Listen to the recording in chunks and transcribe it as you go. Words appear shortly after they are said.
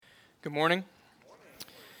Good morning.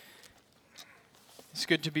 It's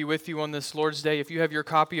good to be with you on this Lord's Day. If you have your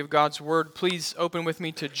copy of God's Word, please open with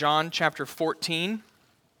me to John chapter 14.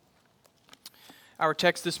 Our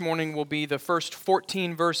text this morning will be the first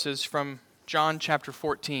 14 verses from John chapter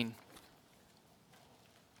 14.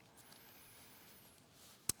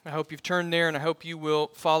 I hope you've turned there, and I hope you will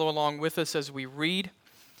follow along with us as we read.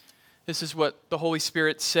 This is what the Holy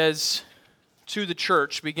Spirit says to the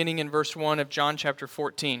church, beginning in verse 1 of John chapter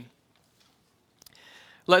 14.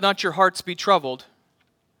 Let not your hearts be troubled.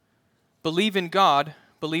 Believe in God,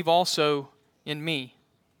 believe also in me.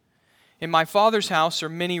 In my Father's house are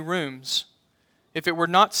many rooms. If it were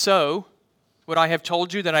not so, would I have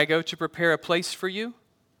told you that I go to prepare a place for you?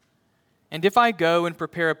 And if I go and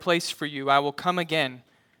prepare a place for you, I will come again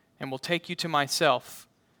and will take you to myself,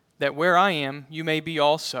 that where I am, you may be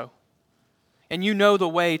also. And you know the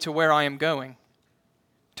way to where I am going.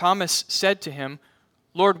 Thomas said to him,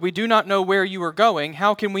 Lord, we do not know where you are going.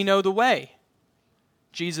 How can we know the way?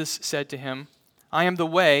 Jesus said to him, I am the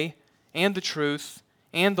way and the truth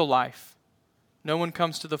and the life. No one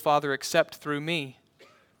comes to the Father except through me.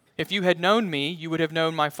 If you had known me, you would have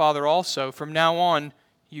known my Father also. From now on,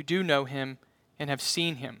 you do know him and have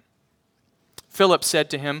seen him. Philip said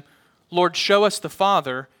to him, Lord, show us the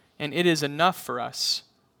Father, and it is enough for us.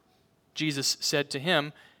 Jesus said to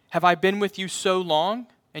him, Have I been with you so long,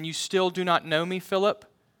 and you still do not know me, Philip?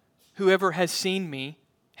 Whoever has seen me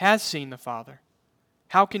has seen the Father.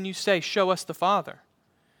 How can you say, Show us the Father?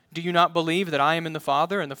 Do you not believe that I am in the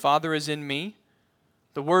Father, and the Father is in me?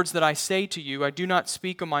 The words that I say to you, I do not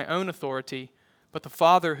speak on my own authority, but the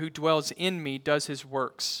Father who dwells in me does his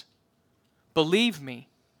works. Believe me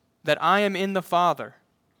that I am in the Father,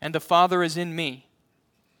 and the Father is in me,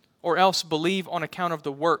 or else believe on account of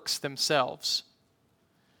the works themselves.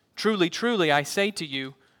 Truly, truly, I say to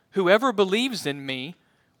you, whoever believes in me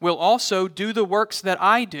will also do the works that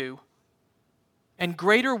I do, and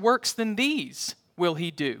greater works than these will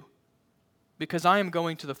he do, because I am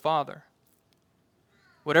going to the Father.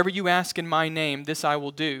 Whatever you ask in my name, this I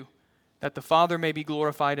will do, that the Father may be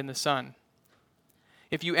glorified in the Son.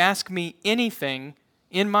 If you ask me anything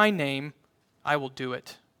in my name, I will do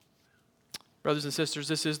it. Brothers and sisters,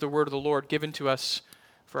 this is the word of the Lord given to us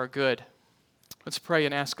for our good. Let's pray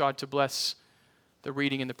and ask God to bless the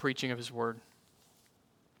reading and the preaching of his word.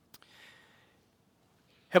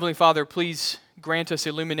 Heavenly Father, please grant us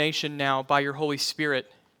illumination now by your Holy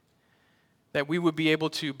Spirit, that we would be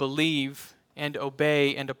able to believe and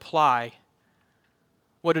obey and apply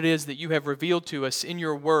what it is that you have revealed to us in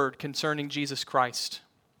your word concerning Jesus Christ.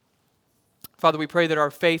 Father, we pray that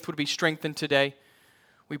our faith would be strengthened today.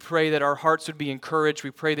 We pray that our hearts would be encouraged.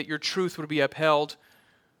 We pray that your truth would be upheld.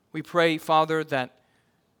 We pray, Father, that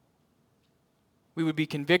we would be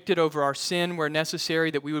convicted over our sin where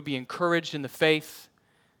necessary, that we would be encouraged in the faith,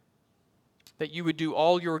 that you would do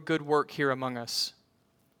all your good work here among us.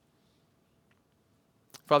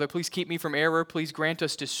 Father, please keep me from error. Please grant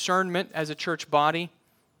us discernment as a church body,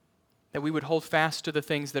 that we would hold fast to the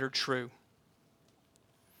things that are true.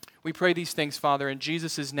 We pray these things, Father, in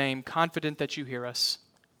Jesus' name, confident that you hear us.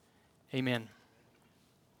 Amen.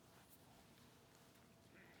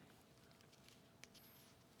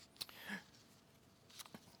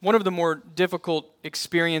 One of the more difficult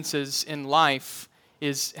experiences in life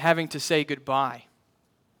is having to say goodbye.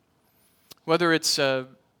 Whether it's a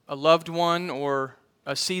loved one or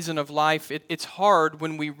a season of life, it's hard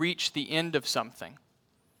when we reach the end of something.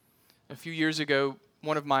 A few years ago,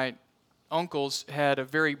 one of my uncles had a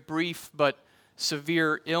very brief but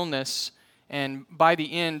severe illness, and by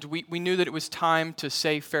the end, we knew that it was time to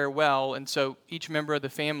say farewell, and so each member of the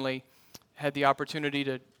family had the opportunity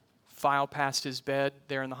to file past his bed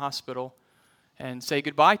there in the hospital and say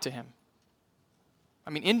goodbye to him. I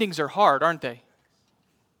mean, endings are hard, aren't they?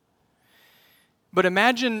 But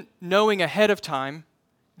imagine knowing ahead of time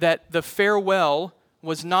that the farewell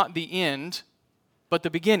was not the end, but the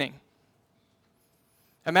beginning.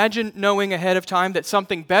 Imagine knowing ahead of time that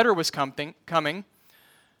something better was coming,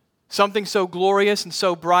 something so glorious and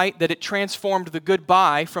so bright that it transformed the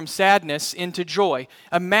goodbye from sadness into joy.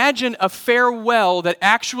 Imagine a farewell that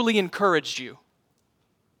actually encouraged you.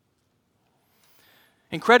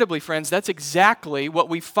 Incredibly, friends, that's exactly what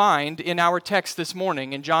we find in our text this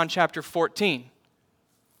morning in John chapter 14.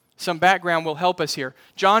 Some background will help us here.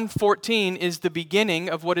 John 14 is the beginning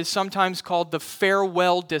of what is sometimes called the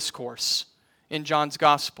farewell discourse in John's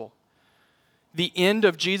gospel. The end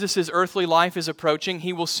of Jesus' earthly life is approaching.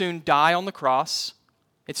 He will soon die on the cross.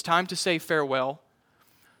 It's time to say farewell.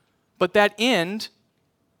 But that end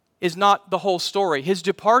is not the whole story. His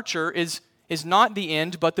departure is is not the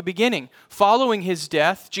end, but the beginning. Following his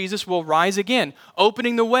death, Jesus will rise again,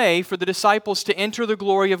 opening the way for the disciples to enter the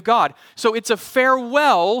glory of God. So it's a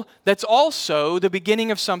farewell that's also the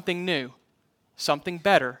beginning of something new, something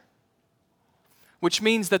better. Which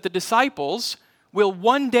means that the disciples will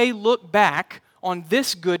one day look back on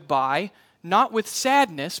this goodbye, not with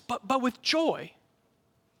sadness, but with joy.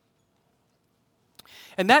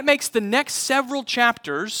 And that makes the next several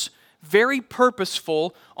chapters very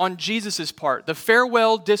purposeful on Jesus' part. The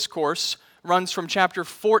farewell discourse runs from chapter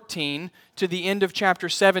 14 to the end of chapter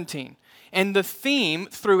 17. And the theme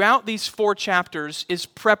throughout these 4 chapters is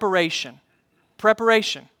preparation.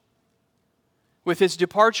 Preparation. With his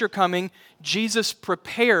departure coming, Jesus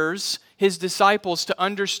prepares his disciples to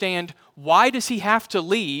understand why does he have to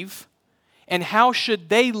leave and how should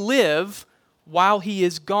they live while he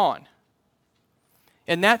is gone.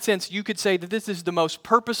 In that sense, you could say that this is the most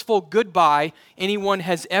purposeful goodbye anyone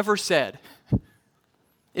has ever said.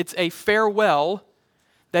 It's a farewell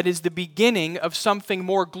that is the beginning of something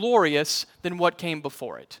more glorious than what came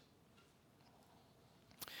before it.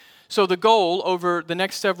 So the goal over the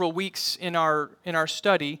next several weeks in our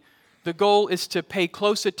study, the goal is to pay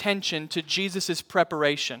close attention to Jesus'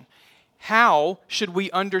 preparation. How should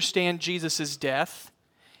we understand Jesus' death?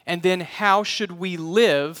 And then how should we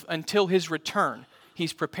live until his return?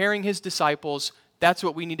 He's preparing his disciples. That's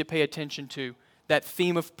what we need to pay attention to, that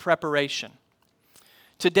theme of preparation.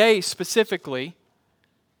 Today, specifically,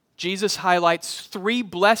 Jesus highlights 3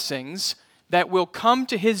 blessings that will come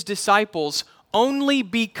to his disciples only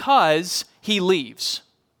because he leaves.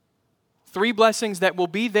 3 blessings that will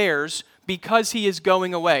be theirs because he is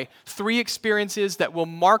going away. 3 experiences that will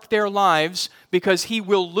mark their lives because he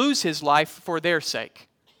will lose his life for their sake.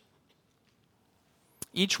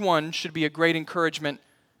 Each one should be a great encouragement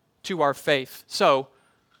to our faith. So,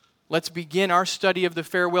 let's begin our study of the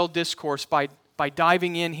farewell discourse by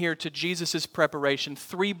diving in here to Jesus' preparation.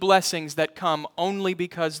 3 blessings that come only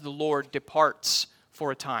because the Lord departs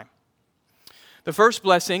for a time. The first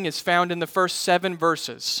blessing is found in the first 7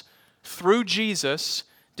 verses. Through Jesus,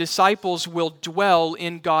 disciples will dwell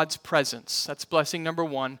in God's presence. That's blessing number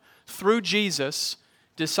 1. Through Jesus,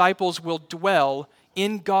 disciples will dwell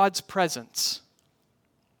in God's presence.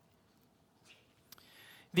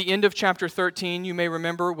 The end of chapter 13, you may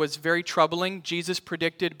remember, was very troubling. Jesus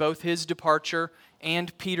predicted both his departure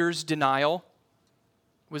and Peter's denial.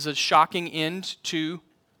 It was a shocking end to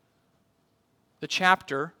the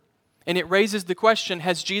chapter. And it raises the question,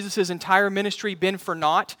 has Jesus' entire ministry been for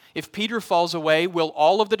naught? If Peter falls away, will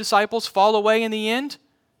all of the disciples fall away in the end?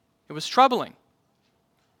 It was troubling.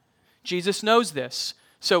 Jesus knows this,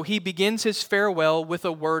 so he begins his farewell with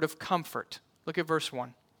a word of comfort. Look at verse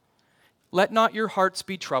 1. Let not your hearts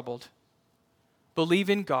be troubled. Believe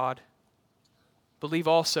in God. Believe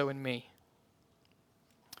also in me.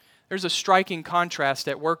 There's a striking contrast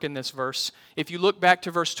at work in this verse. If you look back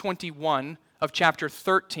to verse 21 of chapter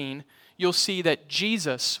 13, you'll see that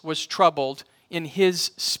Jesus was troubled in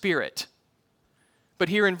his spirit. But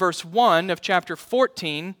here in verse 1 of chapter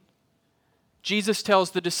 14, Jesus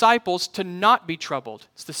tells the disciples to not be troubled.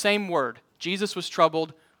 It's the same word. Jesus was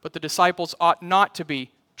troubled, but the disciples ought not to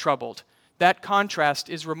be troubled. That contrast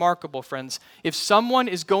is remarkable, friends. If someone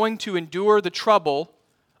is going to endure the trouble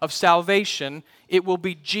of salvation, it will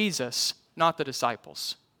be Jesus, not the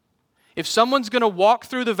disciples. If someone's going to walk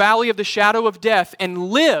through the valley of the shadow of death and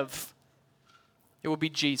live, it will be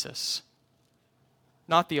Jesus,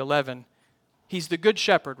 not the 11. He's the good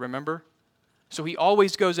shepherd, remember? So he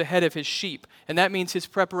always goes ahead of his sheep, and that means his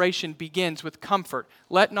preparation begins with comfort.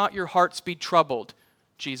 Let not your hearts be troubled,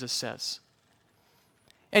 Jesus says.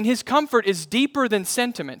 And his comfort is deeper than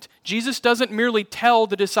sentiment. Jesus doesn't merely tell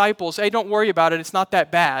the disciples, hey, don't worry about it, it's not that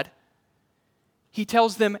bad. He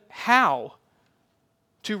tells them how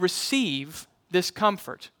to receive this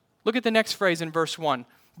comfort. Look at the next phrase in verse 1.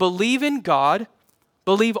 Believe in God,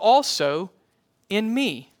 believe also in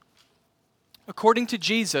me. According to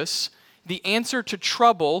Jesus, the answer to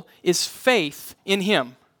trouble is faith in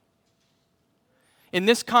him. In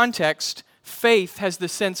this context, faith has the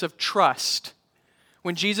sense of trust.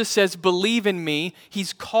 When Jesus says, believe in me,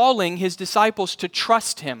 he's calling his disciples to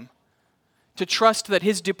trust him, to trust that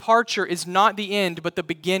his departure is not the end, but the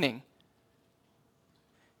beginning.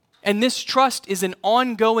 And this trust is an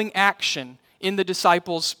ongoing action in the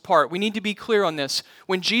disciples' part. We need to be clear on this.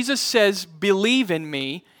 When Jesus says, believe in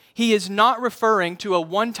me, he is not referring to a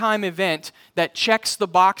one-time event that checks the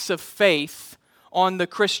box of faith on the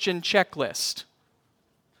Christian checklist.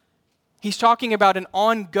 He's talking about an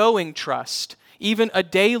ongoing trust. even a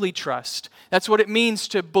daily trust. That's what it means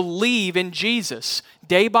to believe in Jesus.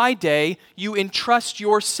 Day by day, you entrust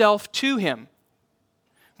yourself to Him,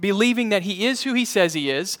 believing that He is who He says He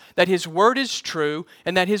is, that His word is true,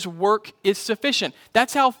 and that His work is sufficient.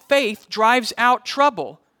 That's how faith drives out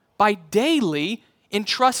trouble, by daily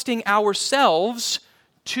entrusting ourselves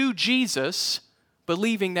to Jesus,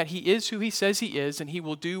 believing that He is who He says He is, and He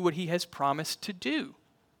will do what He has promised to do.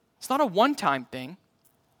 It's not a one-time thing.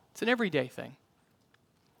 It's an everyday thing.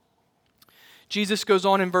 Jesus goes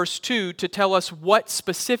on in verse 2 to tell us what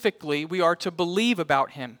specifically we are to believe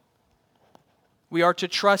about Him. We are to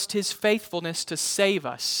trust His faithfulness to save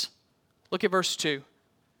us. Look at verse 2.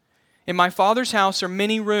 In my Father's house are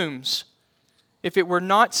many rooms. If it were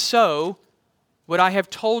not so, would I have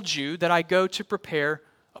told you that I go to prepare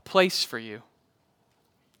a place for you?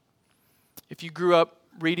 If you grew up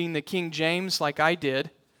reading the King James like I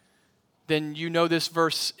did, then you know this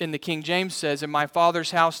verse in the King James says, in my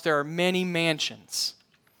Father's house there are many mansions.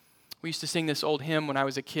 We used to sing this old hymn when I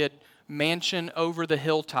was a kid, Mansion Over the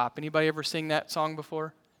Hilltop. Anybody ever sing that song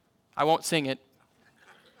before? I won't sing it.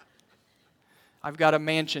 I've got a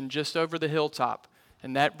mansion just over the hilltop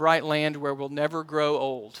in that bright land where we'll never grow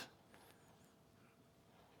old.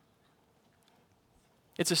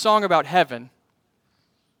 It's a song about heaven.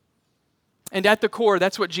 And at the core,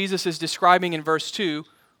 that's what Jesus is describing in verse 2.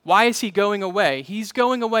 Why is He going away? He's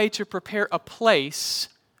going away to prepare a place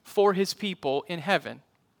for His people in heaven.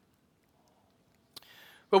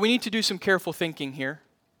 But we need to do some careful thinking here.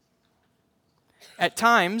 At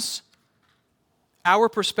times, our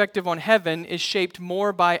perspective on heaven is shaped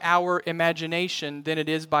more by our imagination than it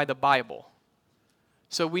is by the Bible.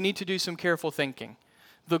 So we need to do some careful thinking.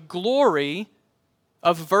 The glory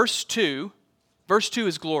of verse 2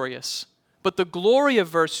 is glorious, but the glory of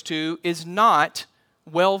verse 2 is not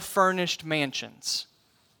well-furnished mansions.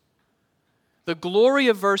 The glory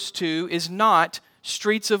of verse 2 is not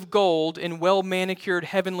streets of gold in well-manicured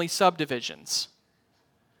heavenly subdivisions.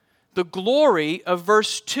 The glory of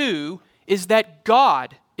verse 2 is that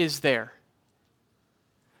God is there.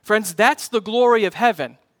 Friends, that's the glory of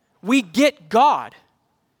heaven. We get God.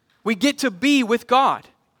 We get to be with God.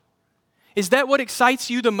 Is that what excites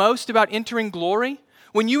you the most about entering glory?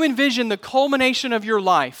 When you envision the culmination of your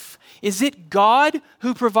life, is it God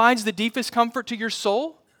who provides the deepest comfort to your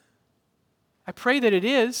soul? I pray that it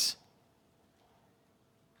is.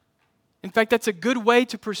 In fact, that's a good way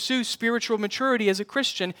to pursue spiritual maturity as a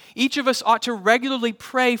Christian. Each of us ought to regularly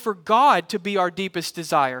pray for God to be our deepest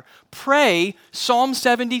desire. Pray Psalm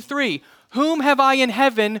 73. Whom have I in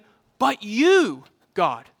heaven but you,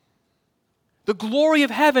 God? The glory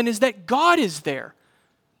of heaven is that God is there.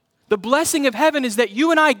 The blessing of heaven is that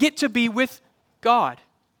you and I get to be with God.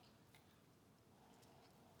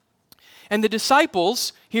 And the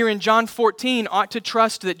disciples here in John 14 ought to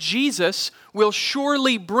trust that Jesus will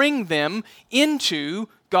surely bring them into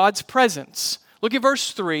God's presence. Look at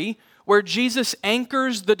verse 3, where Jesus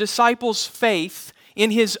anchors the disciples' faith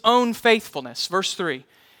in His own faithfulness. Verse 3,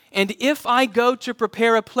 and if I go to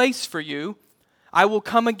prepare a place for you, I will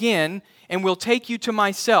come again and will take you to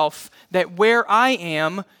myself, that where I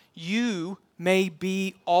am, you may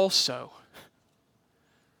be also.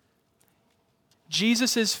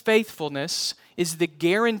 Jesus' faithfulness is the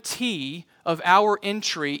guarantee of our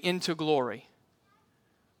entry into glory.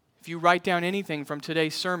 If you write down anything from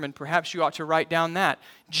today's sermon, perhaps you ought to write down that.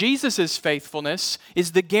 Jesus' faithfulness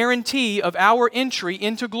is the guarantee of our entry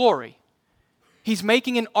into glory. He's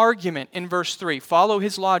making an argument in verse 3. Follow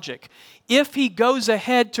his logic. If He goes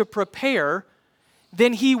ahead to prepare,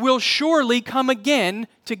 then He will surely come again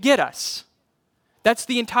to get us. That's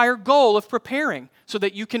the entire goal of preparing, so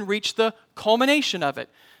that you can reach the culmination of it.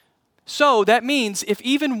 So that means if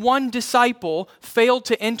even one disciple failed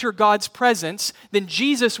to enter God's presence, then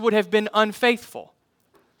Jesus would have been unfaithful.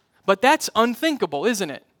 But that's unthinkable, isn't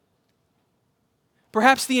it?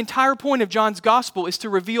 Perhaps the entire point of John's gospel is to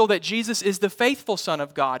reveal that Jesus is the faithful Son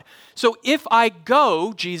of God. So if I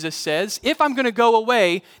go, Jesus says, if I'm going to go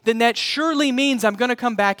away, then that surely means I'm going to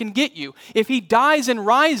come back and get you. If He dies and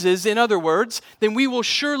rises, in other words, then we will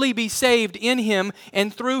surely be saved in Him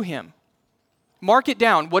and through Him. Mark it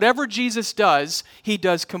down. Whatever Jesus does, He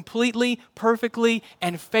does completely, perfectly,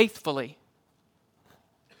 and faithfully.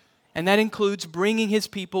 And that includes bringing His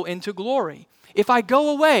people into glory. If I go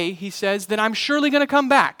away, He says, then I'm surely going to come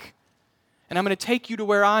back. And I'm going to take you to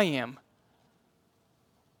where I am.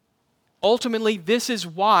 Ultimately, this is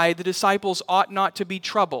why the disciples ought not to be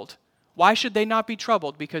troubled. Why should they not be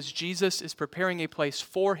troubled? Because Jesus is preparing a place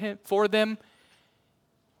for them,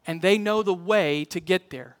 and they know the way to get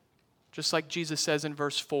there. Just like Jesus says in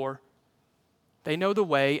verse 4, they know the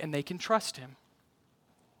way and they can trust Him.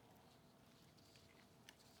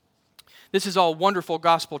 This is all wonderful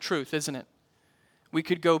gospel truth, isn't it? We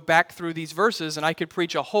could go back through these verses and I could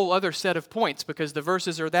preach a whole other set of points because the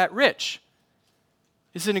verses are that rich.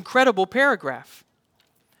 It's an incredible paragraph.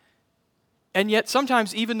 And yet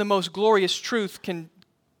sometimes even the most glorious truth can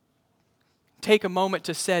take a moment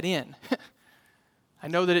to set in. I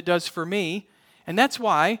know that it does for me. And that's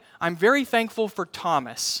why I'm very thankful for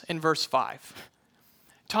Thomas in verse 5.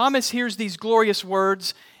 Thomas hears these glorious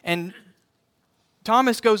words, and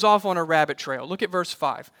Thomas goes off on a rabbit trail. Look at verse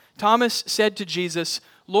 5. Thomas said to Jesus,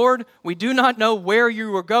 "Lord, we do not know where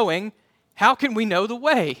you are going. How can we know the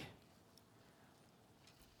way?"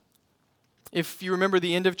 If you remember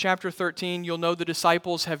the end of chapter 13, you'll know the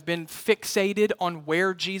disciples have been fixated on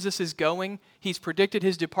where Jesus is going. He's predicted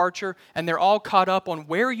his departure, and they're all caught up on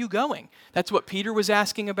where are you going? That's what Peter was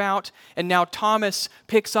asking about. And now Thomas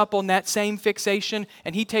picks up on that same fixation,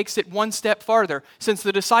 and he takes it one step farther. Since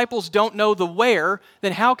the disciples don't know the where,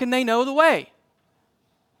 then how can they know the way?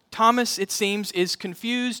 Thomas, it seems, is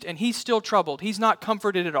confused, and he's still troubled. He's not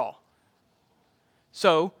comforted at all.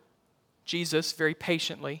 So, Jesus, very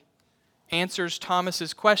patiently, answers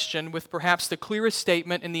Thomas's question with perhaps the clearest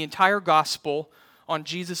statement in the entire gospel on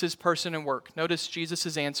Jesus' person and work. Notice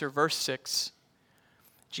Jesus' answer, verse 6.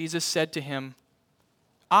 Jesus said to him,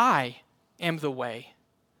 "I am the way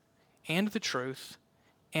and the truth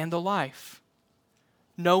and the life.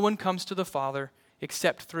 No one comes to the Father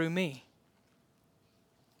except through me."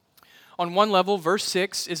 On one level, verse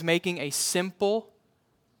 6 is making a simple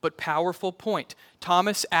but powerful point.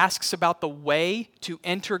 Thomas asks about the way to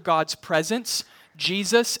enter God's presence.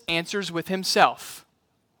 Jesus answers with himself.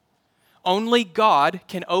 Only God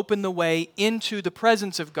can open the way into the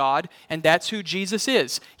presence of God, and that's who Jesus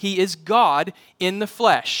is. He is God in the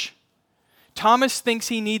flesh. Thomas thinks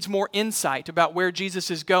he needs more insight about where Jesus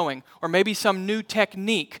is going, or maybe some new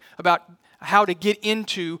technique about how to get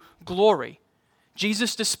into glory.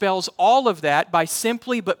 Jesus dispels all of that by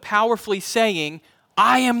simply but powerfully saying,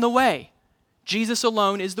 "I am the way." Jesus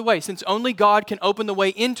alone is the way. Since only God can open the way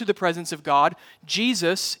into the presence of God,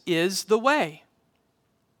 Jesus is the way.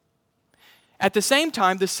 At the same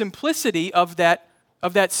time, the simplicity of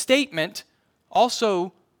that statement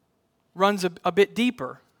also runs a bit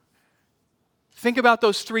deeper. Think about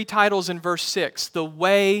those three titles in verse 6, the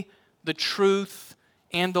way, the truth,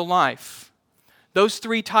 and the life. Those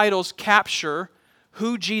three titles capture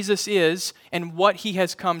who Jesus is and what he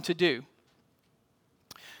has come to do.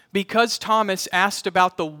 Because Thomas asked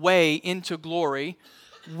about the way into glory,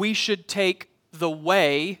 we should take the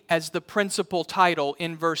way as the principal title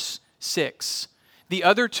in verse 6. The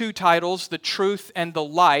other two titles, the truth and the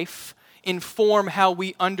life, inform how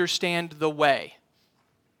we understand the way.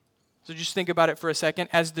 So just think about it for a second.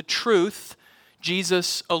 As the truth,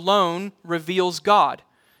 Jesus alone reveals God.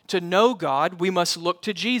 To know God, we must look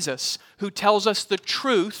to Jesus, who tells us the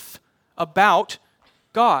truth about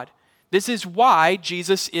God. This is why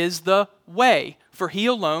Jesus is the way, for he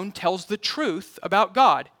alone tells the truth about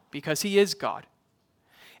God, because he is God.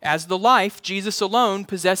 As the life, Jesus alone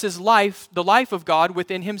possesses life, the life of God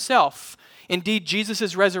within himself. Indeed,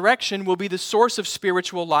 Jesus' resurrection will be the source of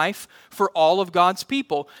spiritual life for all of God's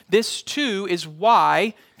people. This too is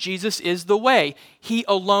why Jesus is the way. He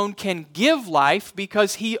alone can give life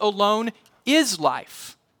because he alone is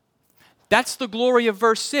life. That's the glory of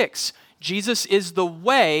verse 6. Jesus is the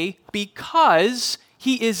way because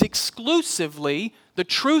he is exclusively the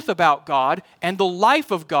truth about God and the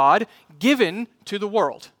life of God given to the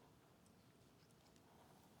world.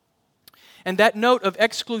 And that note of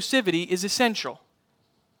exclusivity is essential.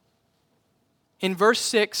 In verse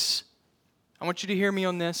 6, I want you to hear me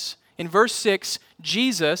on this. In verse 6,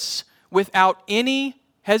 Jesus, without any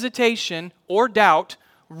hesitation or doubt,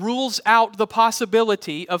 rules out the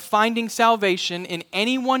possibility of finding salvation in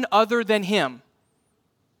anyone other than him.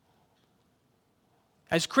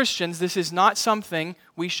 As Christians, this is not something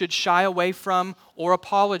we should shy away from or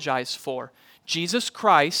apologize for. Jesus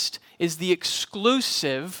Christ is the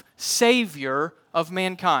exclusive Savior of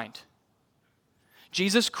mankind.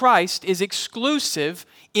 Jesus Christ is exclusive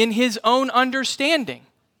in his own understanding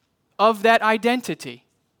of that identity.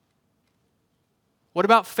 What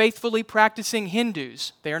about faithfully practicing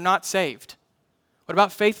Hindus? They are not saved. What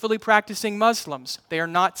about faithfully practicing Muslims? They are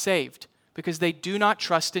not saved because they do not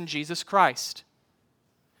trust in Jesus Christ.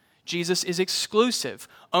 Jesus is exclusive.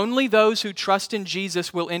 Only those who trust in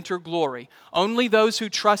Jesus will enter glory. Only those who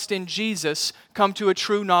trust in Jesus come to a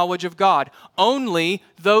true knowledge of God. Only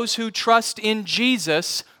those who trust in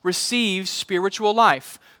Jesus receive spiritual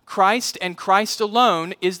life. Christ and Christ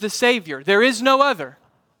alone is the Savior. There is no other.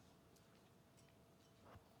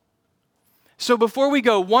 So before we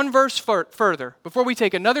go one verse further, before we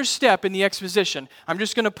take another step in the exposition, I'm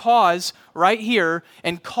just going to pause right here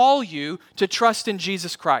and call you to trust in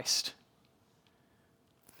Jesus Christ.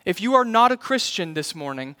 If you are not a Christian this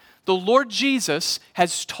morning, the Lord Jesus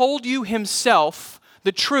has told you himself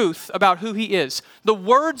the truth about who he is. The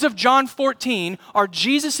words of John 14 are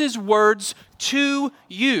Jesus' words to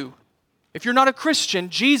you. If you're not a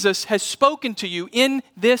Christian, Jesus has spoken to you in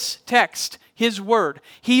this text, his word.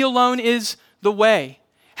 He alone is the way.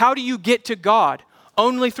 How do you get to God?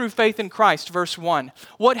 Only through faith in Christ, verse 1.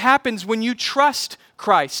 What happens when you trust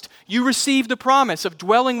Christ? You receive the promise of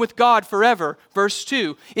dwelling with God forever, verse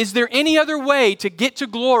 2. Is there any other way to get to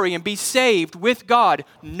glory and be saved with God?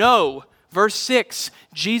 No. Verse 6,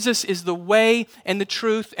 Jesus is the way and the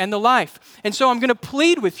truth and the life. And so I'm going to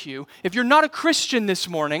plead with you, if you're not a Christian this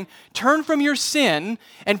morning, turn from your sin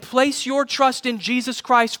and place your trust in Jesus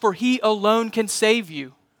Christ, for he alone can save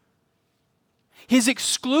you. His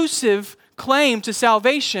exclusive claim to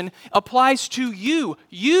salvation applies to you.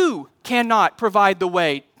 You cannot provide the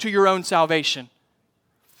way to your own salvation.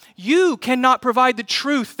 You cannot provide the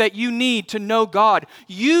truth that you need to know God.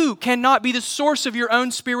 You cannot be the source of your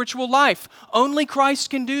own spiritual life. Only Christ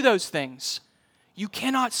can do those things. You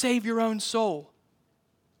cannot save your own soul.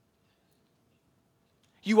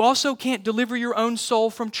 You also can't deliver your own soul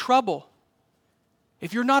from trouble.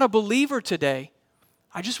 If you're not a believer today,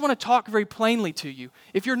 I just want to talk very plainly to you.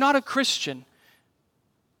 If you're not a Christian,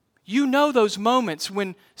 you know those moments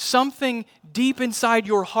when something deep inside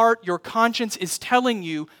your heart, your conscience is telling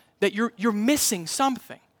you that you're missing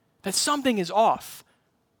something, that something is off.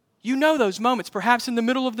 You know those moments, perhaps in the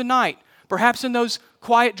middle of the night, perhaps in those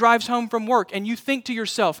quiet drives home from work, and you think to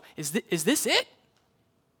yourself, is this it?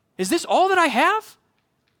 Is this all that I have?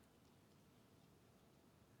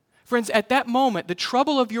 Friends, at that moment, the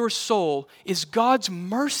trouble of your soul is God's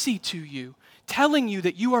mercy to you, telling you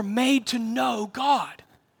that you are made to know God.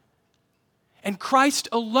 And Christ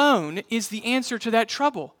alone is the answer to that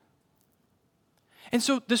trouble. And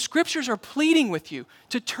so the scriptures are pleading with you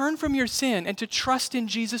to turn from your sin and to trust in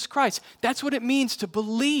Jesus Christ. That's what it means to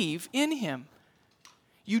believe in him.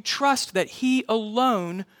 You trust that he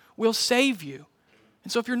alone will save you.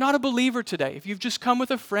 And so if you're not a believer today, if you've just come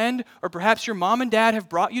with a friend, or perhaps your mom and dad have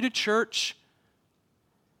brought you to church,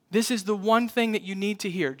 this is the one thing that you need to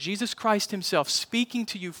hear. Jesus Christ himself speaking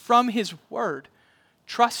to you from his word.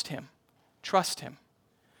 Trust him. Trust him.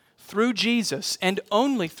 Through Jesus, and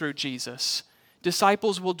only through Jesus,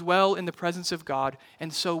 disciples will dwell in the presence of God,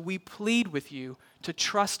 and so we plead with you to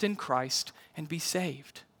trust in Christ and be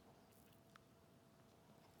saved.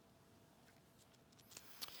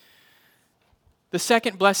 The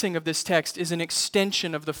second blessing of this text is an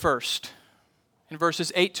extension of the first. In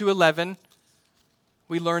verses 8 to 11,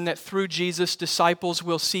 we learn that through Jesus, disciples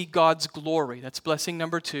will see God's glory. That's blessing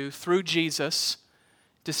number 2. Through Jesus,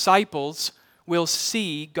 disciples will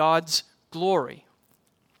see God's glory.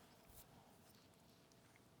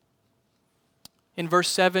 In verse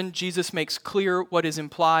 7, Jesus makes clear what is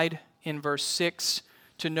implied in verse 6.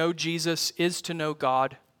 To know Jesus is to know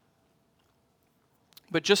God.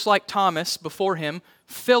 But just like Thomas before him,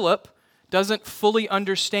 Philip doesn't fully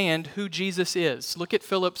understand who Jesus is. Look at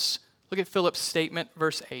Philip's statement,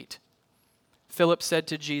 verse 8. Philip said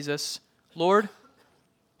to Jesus, "Lord,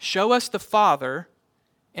 show us the Father,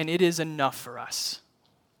 and it is enough for us."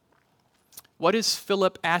 What is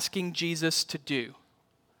Philip asking Jesus to do?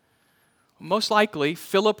 Most likely,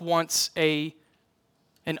 Philip wants an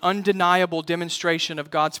undeniable demonstration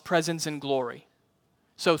of God's presence and glory.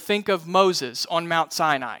 So think of Moses on Mount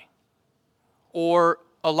Sinai, or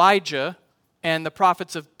Elijah and the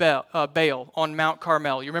prophets of Baal on Mount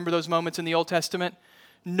Carmel. You remember those moments in the Old Testament?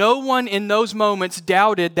 No one in those moments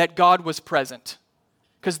doubted that God was present,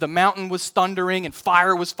 because the mountain was thundering and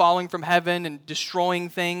fire was falling from heaven and destroying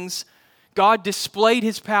things. God displayed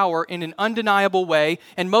his power in an undeniable way,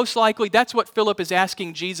 and most likely that's what Philip is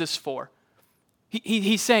asking Jesus for.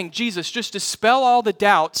 He's saying, Jesus, just dispel all the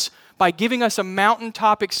doubts by giving us a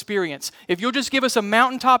mountaintop experience. If you'll just give us a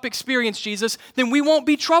mountaintop experience, Jesus, then we won't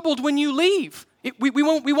be troubled when you leave. We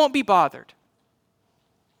won't be bothered.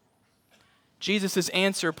 Jesus'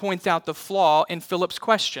 answer points out the flaw in Philip's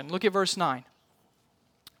question. Look at verse 9.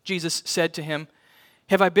 Jesus said to him,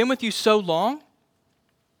 "Have I been with you so long,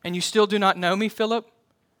 and you still do not know me, Philip?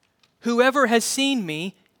 Whoever has seen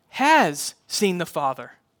me has seen the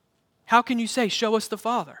Father. How can you say, 'Show us the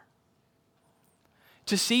Father'?"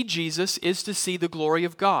 To see Jesus is to see the glory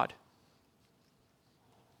of God.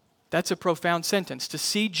 That's a profound sentence. To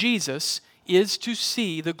see Jesus is to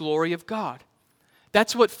see the glory of God.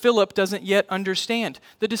 That's what Philip doesn't yet understand.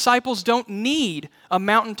 The disciples don't need a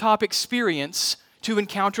mountaintop experience to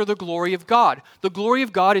encounter the glory of God. The glory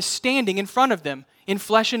of God is standing in front of them in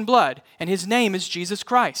flesh and blood, and his name is Jesus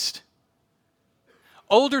Christ.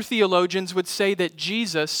 Older theologians would say that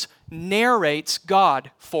Jesus narrates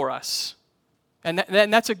God for us. And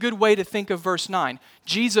that's a good way to think of verse 9.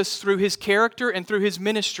 Jesus, through his character and through his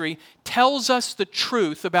ministry, tells us the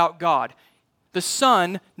truth about God. The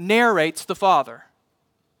Son narrates the Father.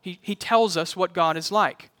 He tells us what God is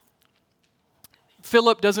like.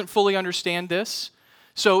 Philip doesn't fully understand this.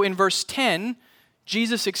 So in verse 10,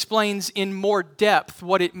 Jesus explains in more depth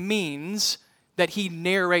what it means that he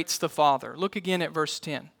narrates the Father. Look again at verse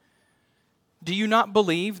 10. Do you not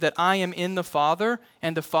believe that I am in the Father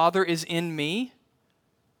and the Father is in me?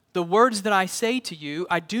 The words that I say to you,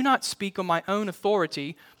 I do not speak on my own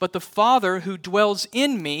authority, but the Father who dwells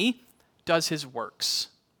in me does his works.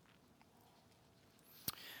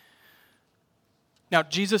 Now,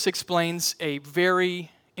 Jesus explains a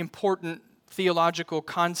very important theological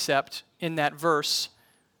concept in that verse,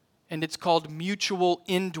 and it's called mutual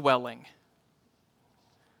indwelling.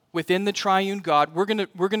 Within the triune God, we're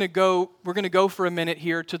gonna go for a minute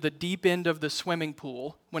here to the deep end of the swimming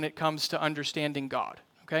pool when it comes to understanding God.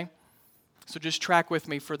 Okay? So just track with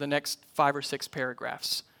me for the next 5 or 6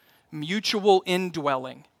 paragraphs. Mutual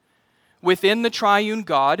indwelling. Within the triune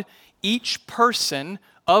God, each person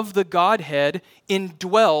of the Godhead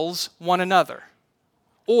indwells one another.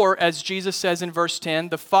 Or, as Jesus says in verse 10,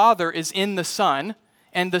 the Father is in the Son,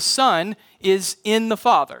 and the Son is in the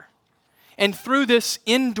Father. And through this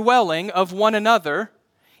indwelling of one another,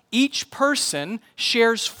 each person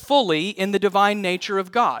shares fully in the divine nature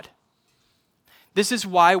of God. This is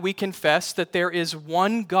why we confess that there is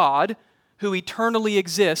one God who eternally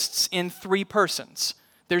exists in 3 persons.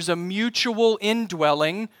 There's a mutual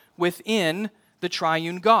indwelling within the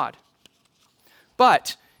triune God.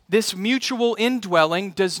 But this mutual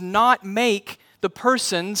indwelling does not make the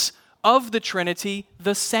persons of the Trinity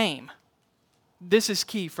the same. This is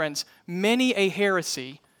key, friends. Many a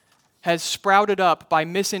heresy has sprouted up by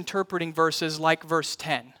misinterpreting verses like verse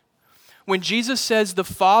 10. When Jesus says the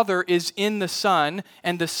Father is in the Son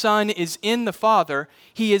and the Son is in the Father,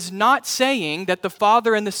 he is not saying that the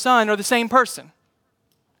Father and the Son are the same person.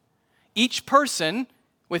 Each person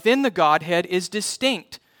within the Godhead is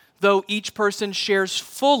distinct, though each person shares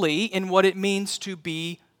fully in what it means to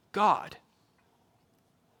be God.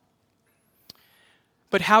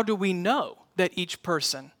 But how do we know that each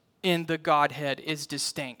person in the Godhead is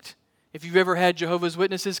distinct? If you've ever had Jehovah's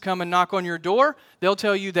Witnesses come and knock on your door, they'll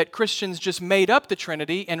tell you that Christians just made up the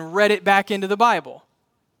Trinity and read it back into the Bible.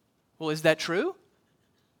 Well, is that true?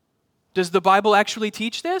 Does the Bible actually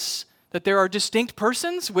teach this? That there are distinct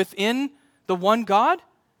persons within the one God?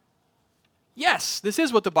 Yes, this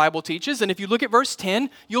is what the Bible teaches. And if you look at verse 10,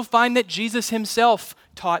 you'll find that Jesus himself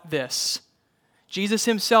taught this. Jesus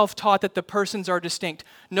himself taught that the persons are distinct.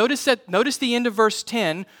 Notice the end of verse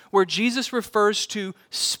 10 where Jesus refers to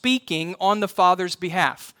speaking on the Father's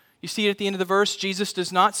behalf. You see it at the end of the verse. Jesus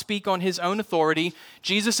does not speak on his own authority.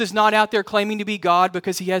 Jesus is not out there claiming to be God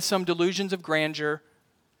because he has some delusions of grandeur.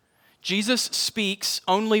 Jesus speaks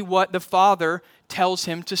only what the Father tells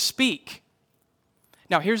him to speak.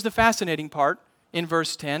 Now, here's the fascinating part in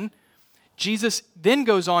verse 10. Jesus then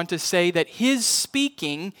goes on to say that his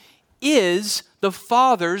speaking is the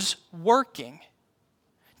Father's working.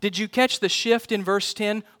 Did you catch the shift in verse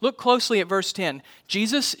 10? Look closely at verse 10.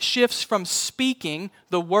 Jesus shifts from speaking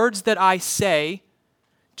the words that I say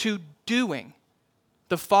to doing.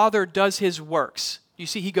 The Father does his works. You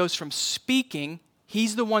see, he goes from speaking,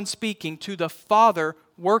 he's the one speaking, to the Father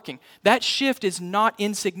working. That shift is not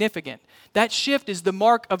insignificant. That shift is the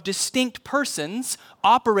mark of distinct persons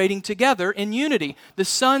operating together in unity. The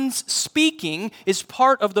Son's speaking is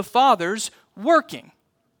part of the Father's working.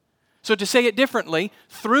 So to say it differently,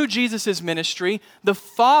 through Jesus' ministry, the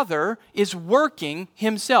Father is working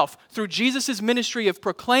himself. Through Jesus' ministry of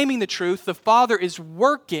proclaiming the truth, the Father is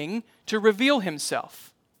working to reveal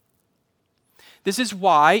himself. This is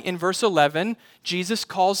why, in verse 11, Jesus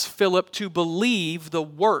calls Philip to believe the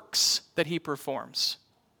works that he performs.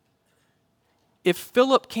 If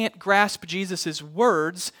Philip can't grasp Jesus'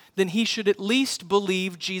 words, then he should at least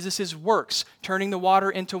believe Jesus' works, turning the water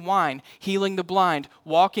into wine, healing the blind,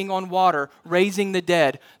 walking on water, raising the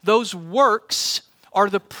dead. Those works are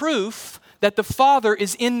the proof that the Father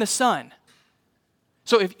is in the Son.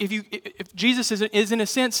 So if Jesus is in a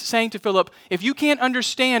sense saying to Philip, if you can't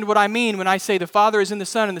understand what I mean when I say the Father is in the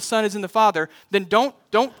Son and the Son is in the Father, then don't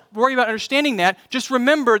worry about understanding that. Just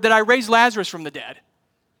remember that I raised Lazarus from the dead.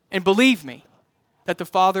 And believe me, that the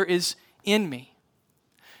Father is in me.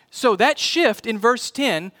 So that shift in verse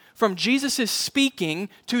 10 from Jesus' speaking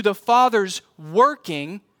to the Father's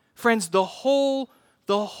working, friends, the whole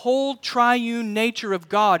triune nature of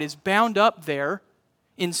God is bound up there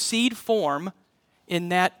in seed form in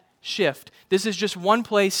that shift. This is just one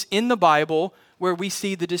place in the Bible where we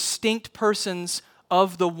see the distinct persons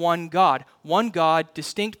of the one God. One God,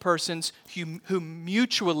 distinct persons who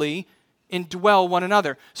mutually indwell one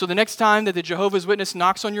another. So the next time that the Jehovah's Witness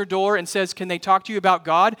knocks on your door and says, can they talk to you about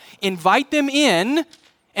God? Invite them in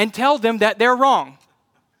and tell them that they're wrong.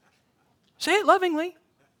 Say it lovingly.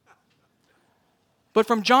 But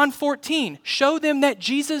from John 14, show them that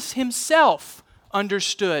Jesus himself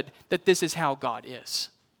understood that this is how God is.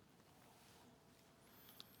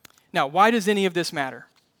 Now, why does any of this matter?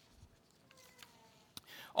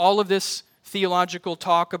 All of this theological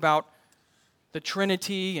talk about the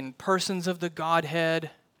Trinity and persons of the Godhead.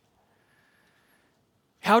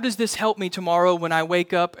 How does this help me tomorrow when I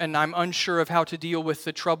wake up and I'm unsure of how to deal with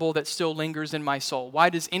the trouble that still lingers in my soul? Why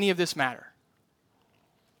does any of this matter?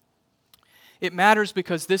 It matters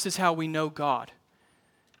because this is how we know God.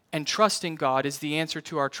 And trusting God is the answer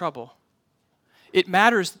to our trouble. It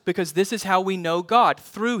matters because this is how we know God,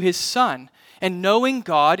 through His Son. And knowing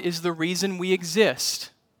God is the reason we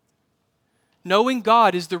exist. Knowing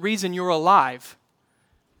God is the reason you're alive.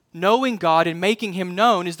 Knowing God and making Him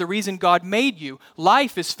known is the reason God made you.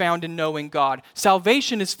 Life is found in knowing God.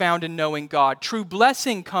 Salvation is found in knowing God. True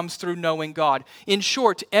blessing comes through knowing God. In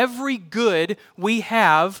short, every good we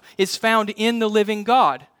have is found in the living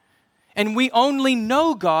God. And we only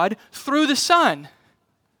know God through the Son.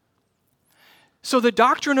 So the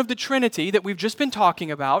doctrine of the Trinity that we've just been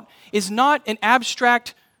talking about is not an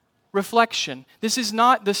abstract reflection. This is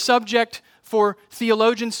not the subject for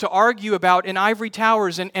theologians to argue about in ivory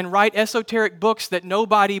towers and write esoteric books that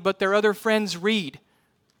nobody but their other friends read.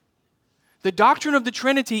 The doctrine of the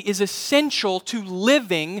Trinity is essential to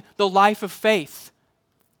living the life of faith.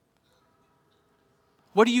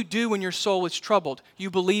 What do you do when your soul is troubled? You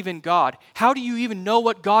believe in God. How do you even know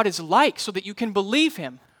what God is like so that you can believe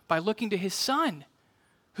Him? By looking to His Son,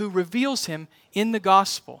 who reveals Him in the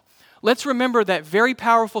gospel. Let's remember that very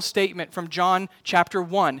powerful statement from John chapter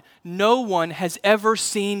 1. No one has ever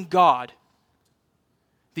seen God.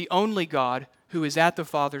 The only God who is at the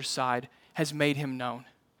Father's side has made Him known.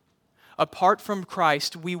 Apart from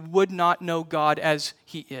Christ, we would not know God as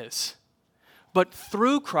He is. But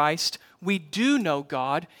through Christ, we do know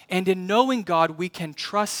God, and in knowing God, we can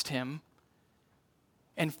trust Him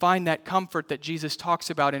and find that comfort that Jesus talks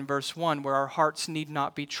about in verse 1, where our hearts need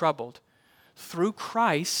not be troubled. Through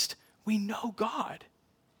Christ, we know God,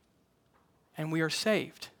 and we are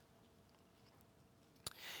saved.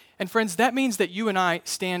 And friends, that means that you and I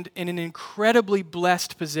stand in an incredibly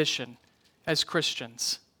blessed position as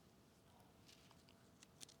Christians.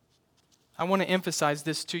 I want to emphasize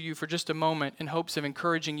this to you for just a moment in hopes of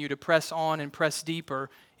encouraging you to press on and press deeper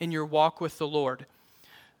in your walk with the Lord.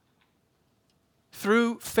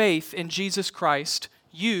 Through faith in Jesus Christ,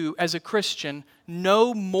 you as a Christian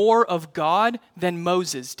know more of God than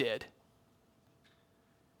Moses did.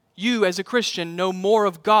 You as a Christian know more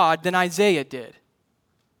of God than Isaiah did.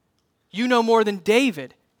 You know more than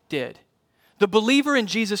David did. The believer in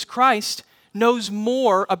Jesus Christ knows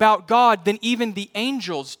more about God than even the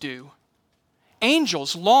angels do.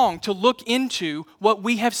 Angels long to look into what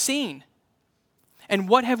we have seen. And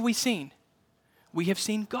what have we seen? We have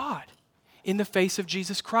seen God in the face of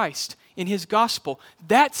Jesus Christ, in His gospel.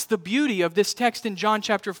 That's the beauty of this text in John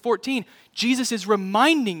chapter 14. Jesus is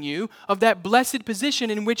reminding you of that blessed position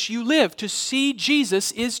in which you live. To see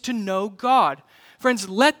Jesus is to know God. Friends,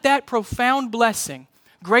 let that profound blessing,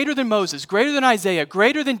 greater than Moses, greater than Isaiah,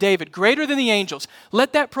 greater than David, greater than the angels,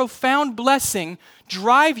 let that profound blessing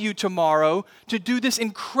drive you tomorrow to do this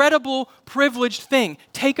incredible, privileged thing.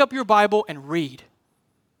 Take up your Bible and read.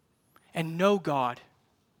 And know God,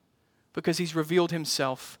 because He's revealed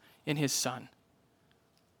Himself in His Son.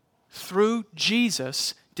 Through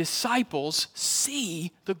Jesus, disciples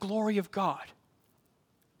see the glory of God.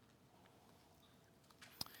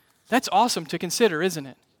 That's awesome to consider, isn't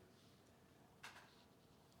it?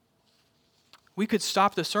 We could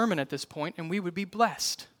stop the sermon at this point and we would be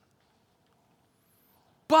blessed.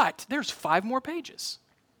 But there's 5 more pages.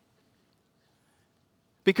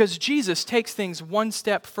 Because Jesus takes things one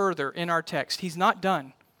step further in our text. He's not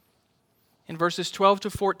done. In verses 12 to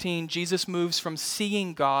 14, Jesus moves from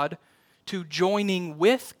seeing God to joining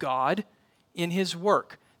with God in His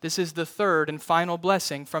work. This is the third and final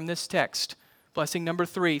blessing from this text. Blessing number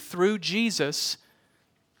 3, through Jesus,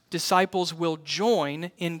 disciples will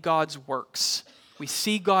join in God's works. We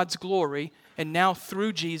see God's glory, and now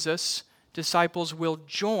through Jesus, disciples will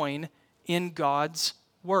join in God's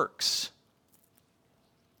works.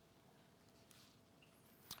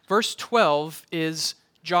 Verse 12 is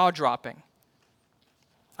jaw-dropping.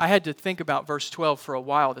 I had to think about verse 12 for a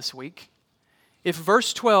while this week. If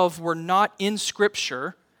verse 12 were not in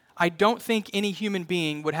Scripture, I don't think any human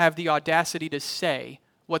being would have the audacity to say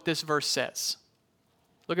what this verse says.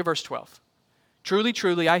 Look at verse 12. Truly,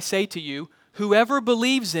 truly, I say to you, whoever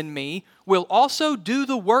believes in me will also do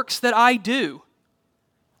the works that I do,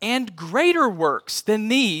 and greater works than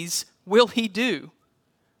these will he do,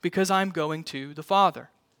 because I'm going to the Father.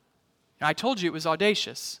 Now, I told you it was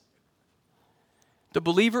audacious. The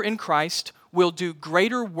believer in Christ will do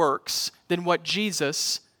greater works than what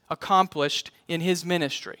Jesus accomplished in his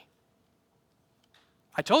ministry.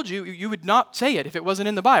 I told you, you would not say it if it wasn't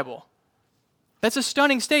in the Bible. That's a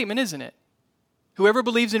stunning statement, isn't it? Whoever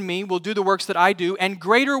believes in me will do the works that I do, and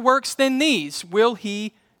greater works than these will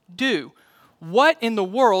he do. What in the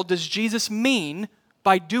world does Jesus mean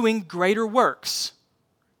by doing greater works?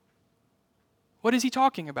 What is he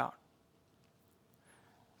talking about?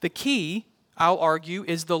 The key, I'll argue,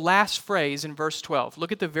 is the last phrase in verse 12.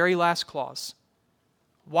 Look at the very last clause.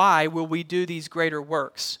 Why will we do these greater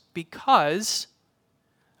works? Because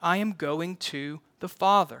I am going to the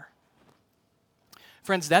Father.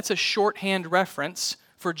 Friends, that's a shorthand reference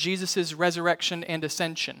for Jesus' resurrection and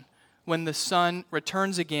ascension, when the Son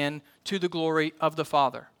returns again to the glory of the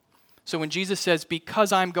Father. So when Jesus says,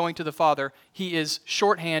 because I'm going to the Father, he is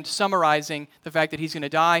shorthand summarizing the fact that he's going to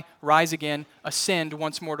die, rise again, ascend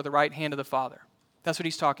once more to the right hand of the Father. That's what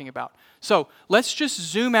he's talking about. So let's just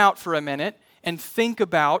zoom out for a minute and think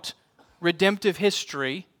about redemptive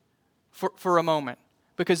history for a moment,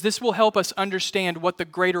 because this will help us understand what the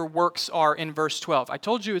greater works are in verse 12. I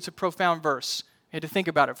told you it's a profound verse. I had to think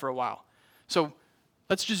about it for a while. So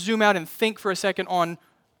let's just zoom out and think for a second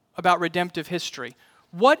about redemptive history.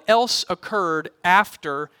 What else occurred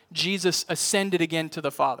after Jesus ascended again to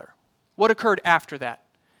the Father? What occurred after that?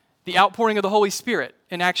 The outpouring of the Holy Spirit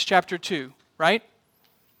in Acts chapter 2, right?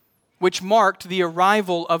 Which marked the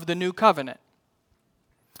arrival of the new covenant.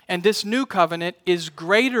 And this new covenant is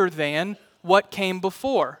greater than what came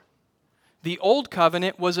before. The old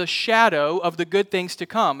covenant was a shadow of the good things to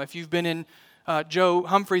come. If you've been in Joe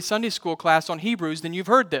Humphrey's Sunday school class on Hebrews, then you've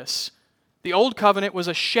heard this. The old covenant was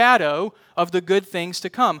a shadow of the good things to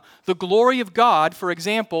come. The glory of God, for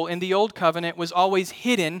example, in the old covenant was always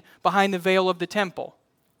hidden behind the veil of the temple.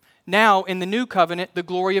 Now, in the new covenant, the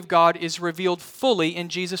glory of God is revealed fully in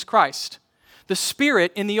Jesus Christ. The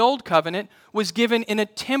Spirit in the old covenant was given in a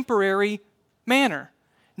temporary manner.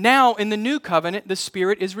 Now, in the new covenant, the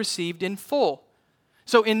Spirit is received in full.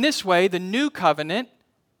 So in this way, the new covenant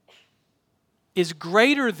is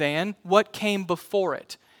greater than what came before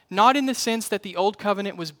it. Not in the sense that the old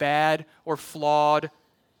covenant was bad or flawed,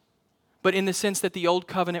 but in the sense that the old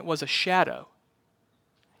covenant was a shadow.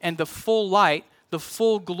 And the full light, the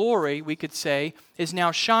full glory, we could say, is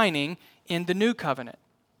now shining in the new covenant.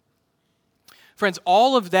 Friends,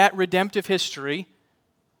 all of that redemptive history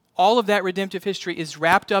is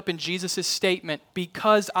wrapped up in Jesus' statement,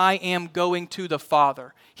 because I am going to the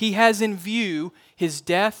Father. He has in view his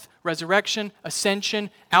death, resurrection, ascension,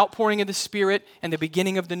 outpouring of the Spirit, and the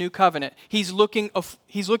beginning of the new covenant. He's looking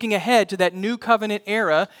ahead to that new covenant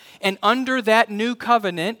era, and under that new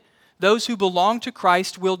covenant, those who belong to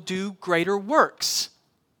Christ will do greater works.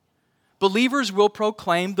 Believers will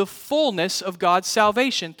proclaim the fullness of God's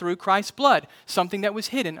salvation through Christ's blood, something that was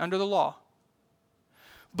hidden under the law.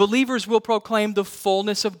 Believers will proclaim the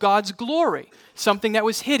fullness of God's glory, something that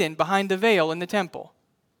was hidden behind the veil in the temple.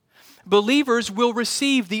 Believers will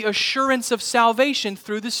receive the assurance of salvation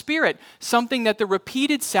through the Spirit, something that the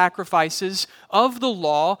repeated sacrifices of the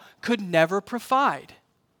law could never provide.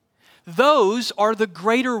 Those are the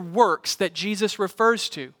greater works that Jesus refers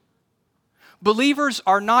to. Believers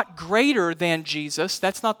are not greater than Jesus.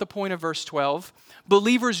 That's not the point of verse 12.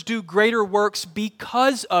 Believers do greater works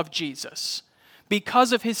because of Jesus,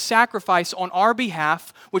 because of his sacrifice on our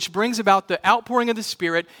behalf, which brings about the outpouring of the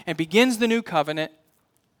Spirit and begins the new covenant.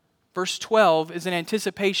 Verse 12 is an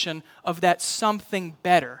anticipation of that something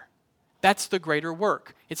better. That's the greater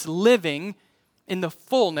work. It's living in the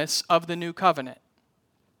fullness of the new covenant.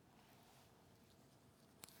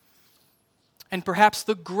 And perhaps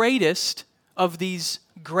the greatest of these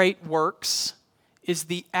great works is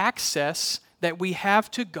the access that we have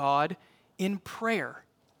to God in prayer.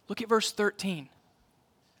 Look at verse 13.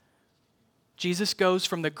 Jesus goes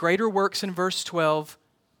from the greater works in verse 12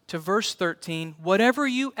 to verse 13. Whatever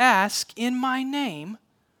you ask in my name,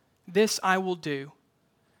 this I will do,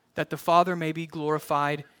 that the Father may be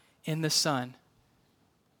glorified in the Son.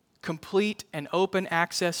 complete and open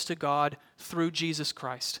access to God through Jesus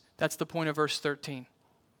Christ. That's the point of verse 13.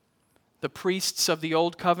 The priests of the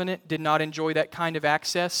old covenant did not enjoy that kind of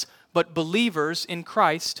access, but believers in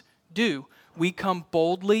Christ do. We come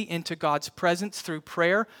boldly into God's presence through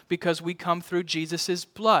prayer because we come through Jesus'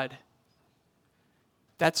 blood.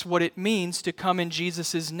 That's what it means to come in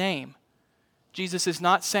Jesus' name. Jesus is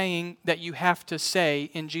not saying that you have to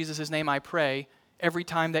say, in Jesus' name I pray, every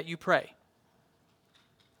time that you pray.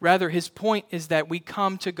 Rather, his point is that we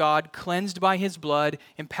come to God cleansed by his blood,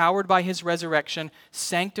 empowered by his resurrection,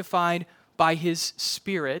 sanctified by his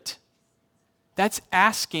Spirit. That's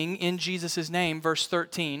asking in Jesus' name, verse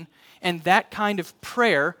 13. And that kind of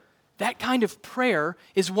prayer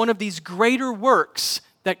is one of these greater works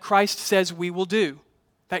that Christ says we will do.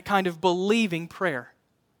 That kind of believing prayer.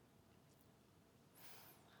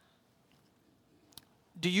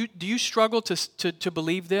 Do you struggle to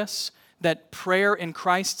believe this? That prayer in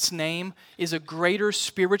Christ's name is a greater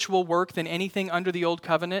spiritual work than anything under the old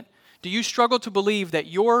covenant? Do you struggle to believe that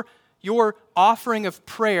your offering of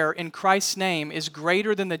prayer in Christ's name is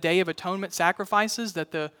greater than the Day of Atonement sacrifices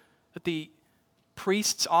that the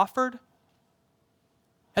priests offered?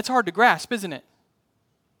 That's hard to grasp, isn't it?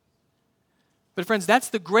 But friends, that's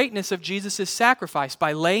the greatness of Jesus' sacrifice.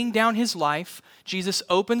 By laying down his life, Jesus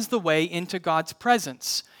opens the way into God's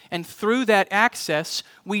presence. And through that access,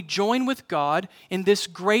 we join with God in this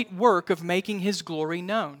great work of making his glory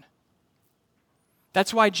known.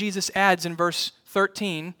 That's why Jesus adds in verse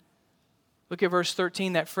 13, look at verse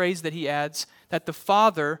 13, that phrase that he adds, that the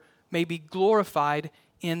Father may be glorified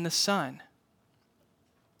in the Son.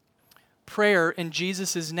 Prayer in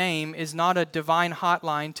Jesus' name is not a divine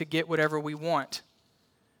hotline to get whatever we want.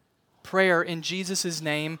 Prayer in Jesus'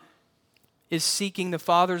 name is seeking the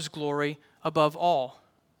Father's glory above all.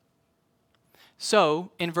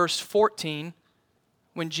 So, in verse 14,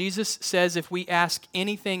 when Jesus says if we ask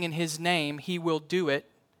anything in his name, he will do it,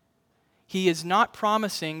 he is not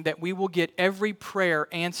promising that we will get every prayer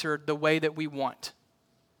answered the way that we want.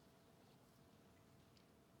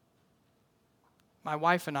 My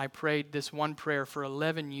wife and I prayed this one prayer for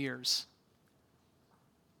 11 years.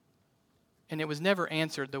 And it was never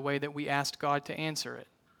answered the way that we asked God to answer it.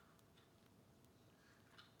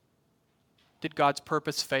 Did God's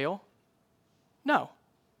purpose fail? No.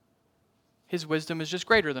 His wisdom is just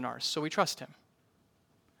greater than ours, so we trust him.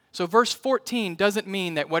 So verse 14 doesn't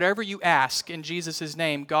mean that whatever you ask in Jesus'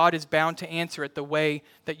 name, God is bound to answer it the way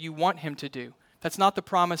that you want him to do. That's not the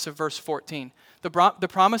promise of verse 14. The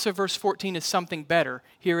promise of verse 14 is something better.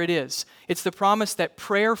 Here it is. It's the promise that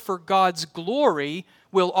prayer for God's glory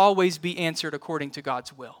will always be answered according to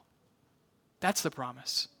God's will. That's the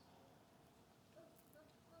promise.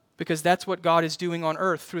 Because that's what God is doing on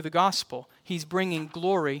earth through the gospel. He's bringing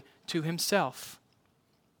glory to himself.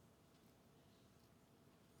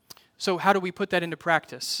 So how do we put that into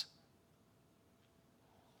practice?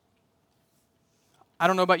 I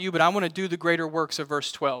don't know about you, but I want to do the greater works of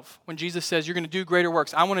verse 12. When Jesus says you're going to do greater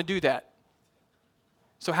works, I want to do that.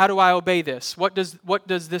 So how do I obey this? What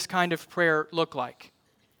does this kind of prayer look like?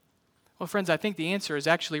 Well, friends, I think the answer is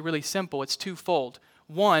actually really simple. It's twofold.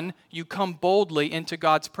 One, you come boldly into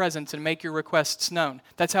God's presence and make your requests known.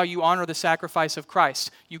 That's how you honor the sacrifice of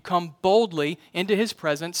Christ. You come boldly into his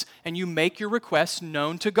presence and you make your requests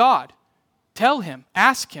known to God. Tell him,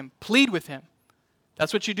 ask him, plead with him.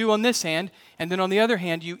 That's what you do on this hand. And then on the other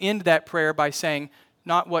hand, you end that prayer by saying,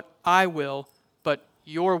 not what I will, but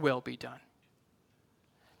your will be done.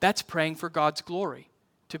 That's praying for God's glory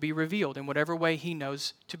to be revealed in whatever way he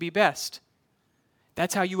knows to be best.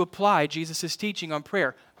 That's how you apply Jesus' teaching on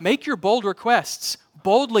prayer. Make your bold requests.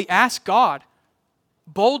 Boldly ask God.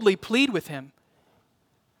 Boldly plead with him.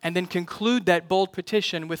 And then conclude that bold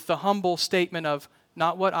petition with the humble statement of,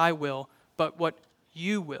 not what I will, but what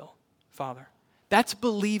you will, Father. That's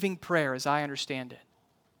believing prayer as I understand it.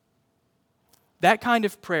 That kind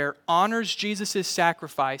of prayer honors Jesus'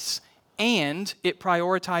 sacrifice and it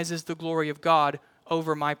prioritizes the glory of God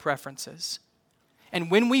over my preferences.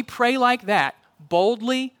 And when we pray like that,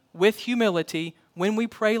 boldly, with humility, when we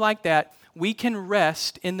pray like that, we can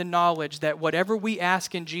rest in the knowledge that whatever we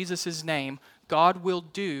ask in Jesus' name, God will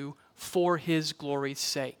do for his glory's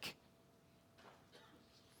sake.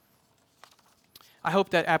 I hope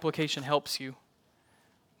that application helps you.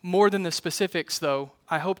 More than the specifics, though,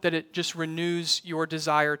 I hope that it just renews your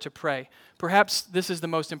desire to pray. Perhaps this is the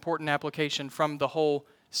most important application from the whole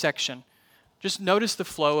section. Just notice the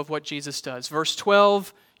flow of what Jesus does. Verse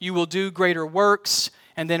 12, you will do greater works.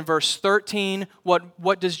 And then verse 13,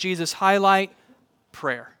 what does Jesus highlight?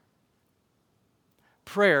 Prayer.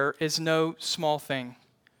 Prayer is no small thing.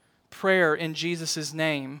 Prayer in Jesus'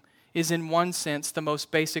 name is in one sense the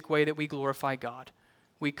most basic way that we glorify God.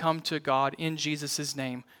 We come to God in Jesus'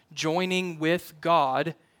 name, joining with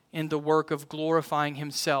God in the work of glorifying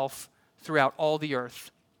himself throughout all the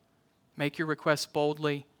earth. Make your requests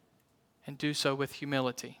boldly and do so with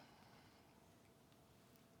humility.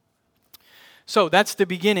 So that's the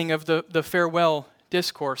beginning of the farewell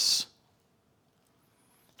discourse.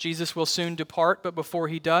 Jesus will soon depart, but before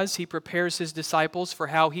he does, he prepares his disciples for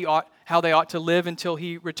how they ought to live until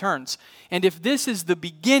he returns. And if this is the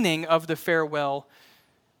beginning of the farewell,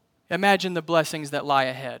 imagine the blessings that lie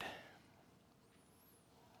ahead.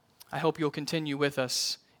 I hope you'll continue with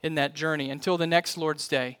us in that journey until the next Lord's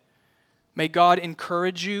Day. May God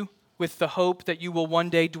encourage you with the hope that you will one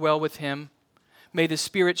day dwell with him. May the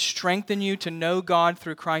Spirit strengthen you to know God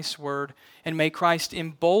through Christ's word, and may Christ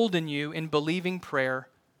embolden you in believing prayer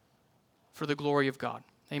for the glory of God.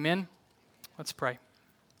 Amen? Let's pray.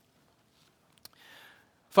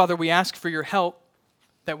 Father, we ask for your help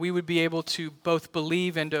that we would be able to both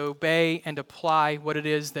believe and obey and apply what it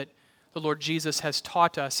is that the Lord Jesus has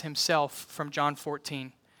taught us himself from John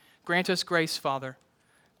 14. Grant us grace, Father.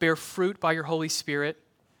 Bear fruit by your Holy Spirit.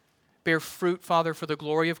 Bear fruit, Father, for the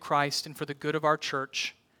glory of Christ and for the good of our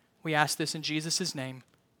church. We ask this in Jesus' name.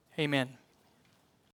 Amen.